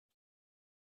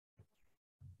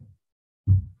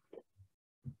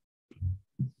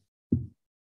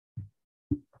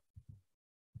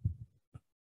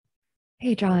Hey,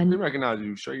 They John. recognize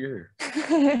you. Show your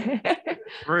Yeah, hair.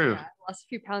 For real. I lost a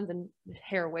few pounds in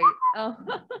hair weight.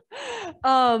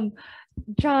 Um,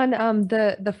 John,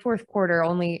 the fourth quarter,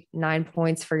 only 9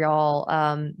 points for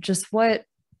y'all. Just what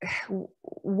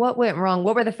went wrong?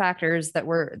 What were the factors that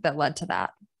led to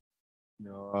that? You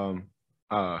know,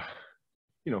 uh,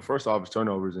 first off, it's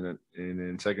turnovers, and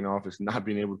then second off, it's not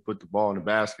being able to put the ball in the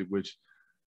basket, which,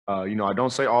 I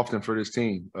don't say often for this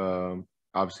team.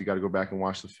 Obviously, got to go back and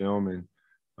watch the film and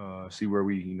see where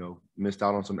we, missed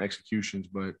out on some executions.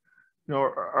 But,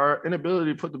 our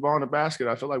inability to put the ball in the basket,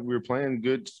 I feel like we were playing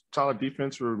good, solid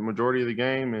defense for the majority of the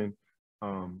game. And,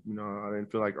 I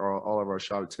didn't feel like all of our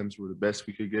shot attempts were the best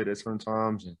we could get at certain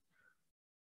times. And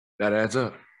that adds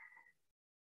up.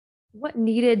 What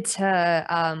needed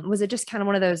to, was it just kind of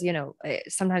one of those,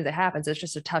 sometimes it happens, it's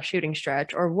just a tough shooting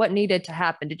stretch, or what needed to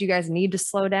happen? Did you guys need to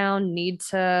slow down, need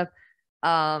to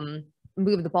um,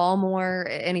 move the ball more,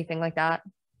 anything like that?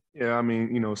 Yeah, I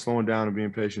mean, slowing down and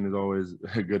being patient is always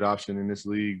a good option in this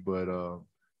league. But no,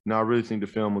 I really think the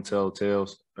film will tell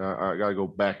tales. I got to go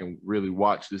back and really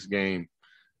watch this game.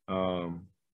 Um,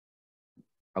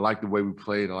 I like the way we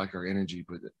played. I like our energy,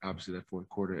 but obviously that fourth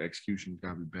quarter execution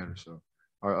got to be better. So,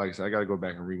 all right, like I said, I got to go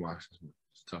back and rewatch this one.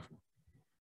 It's a tough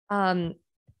one. Um,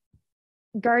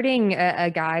 Guarding a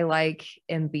guy like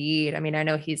Embiid, I mean, I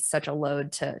know he's such a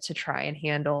load to try and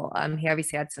handle. He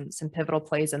obviously had some pivotal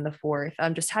plays in the fourth.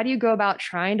 Just how do you go about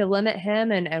trying to limit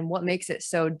him, and what makes it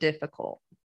so difficult?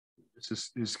 It's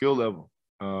just his skill level.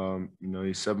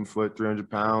 He's 7 foot, 300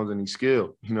 pounds, and he's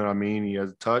skilled. You know what I mean? He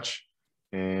has a touch,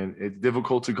 and it's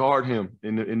difficult to guard him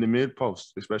in the mid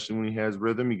post, especially when he has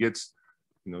rhythm. He gets,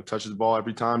 touches the ball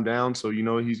every time down, so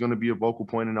he's going to be a vocal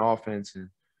point in the offense, and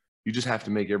you just have to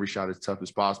make every shot as tough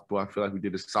as possible. I feel like we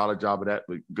did a solid job of that,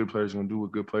 but good players are going to do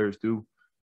what good players do,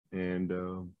 and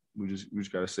we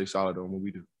just got to stay solid on what we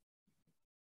do.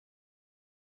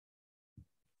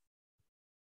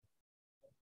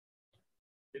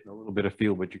 Getting a little bit of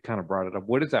feel, but you kind of brought it up.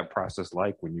 What is that process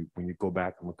like when you go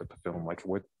back and look at the film? Like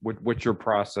what's your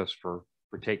process for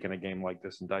taking a game like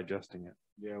this and digesting it?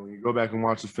 Yeah, when you go back and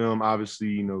watch the film, obviously,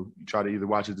 you try to either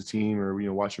watch as a team or,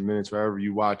 watch your minutes, wherever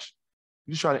you watch.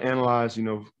 You just try to analyze,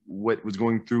 what was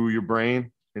going through your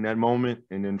brain in that moment,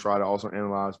 and then try to also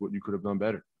analyze what you could have done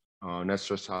better. And that's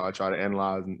just how I try to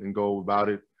analyze and go about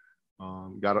it.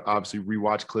 Got to obviously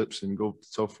rewatch clips and go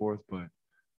so forth, but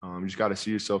you just got to see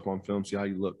yourself on film, see how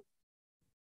you look.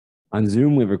 On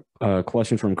Zoom, we have a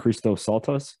question from Christos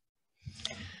Saltas.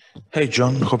 Hey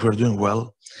John, hope you're doing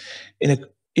well.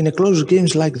 In a close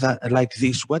games like that, like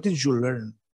this, what did you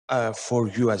learn for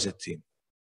you as a team?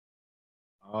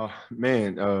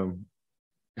 Man,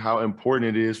 how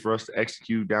important it is for us to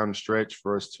execute down the stretch,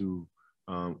 for us to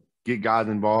get guys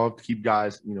involved, keep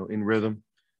guys, in rhythm,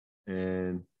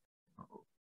 and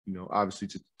obviously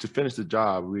to finish the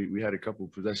job. We had a couple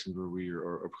of possessions where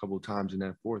or a couple of times in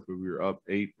that fourth where we were up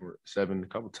 8 or 7 a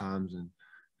couple of times, and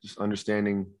just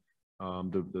understanding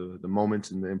the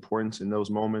moments and the importance in those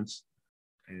moments,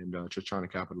 and just trying to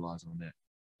capitalize on that.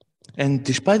 And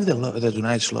despite the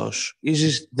tonight's loss, is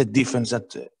this the defense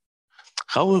that?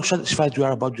 How satisfied you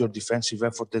are about your defensive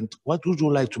effort, and what would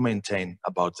you like to maintain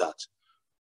about that?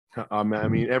 I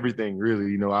mean, everything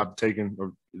really. I've taken,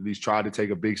 or at least tried to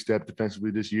take a big step defensively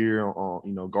this year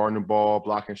on, guarding the ball,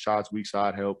 blocking shots, weak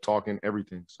side help, talking,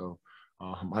 everything. So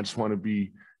I just want to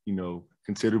be,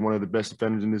 considered one of the best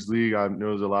defenders in this league. I know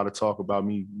there's a lot of talk about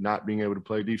me not being able to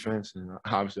play defense, and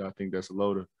obviously I think that's a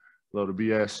load of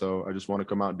BS. So I just want to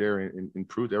come out there and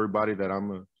prove to everybody that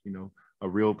I'm a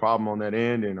real problem on that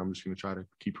end, and I'm just going to try to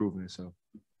keep proving it. So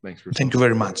thanks for. Thank you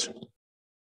very much.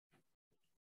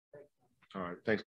 All right. Thanks.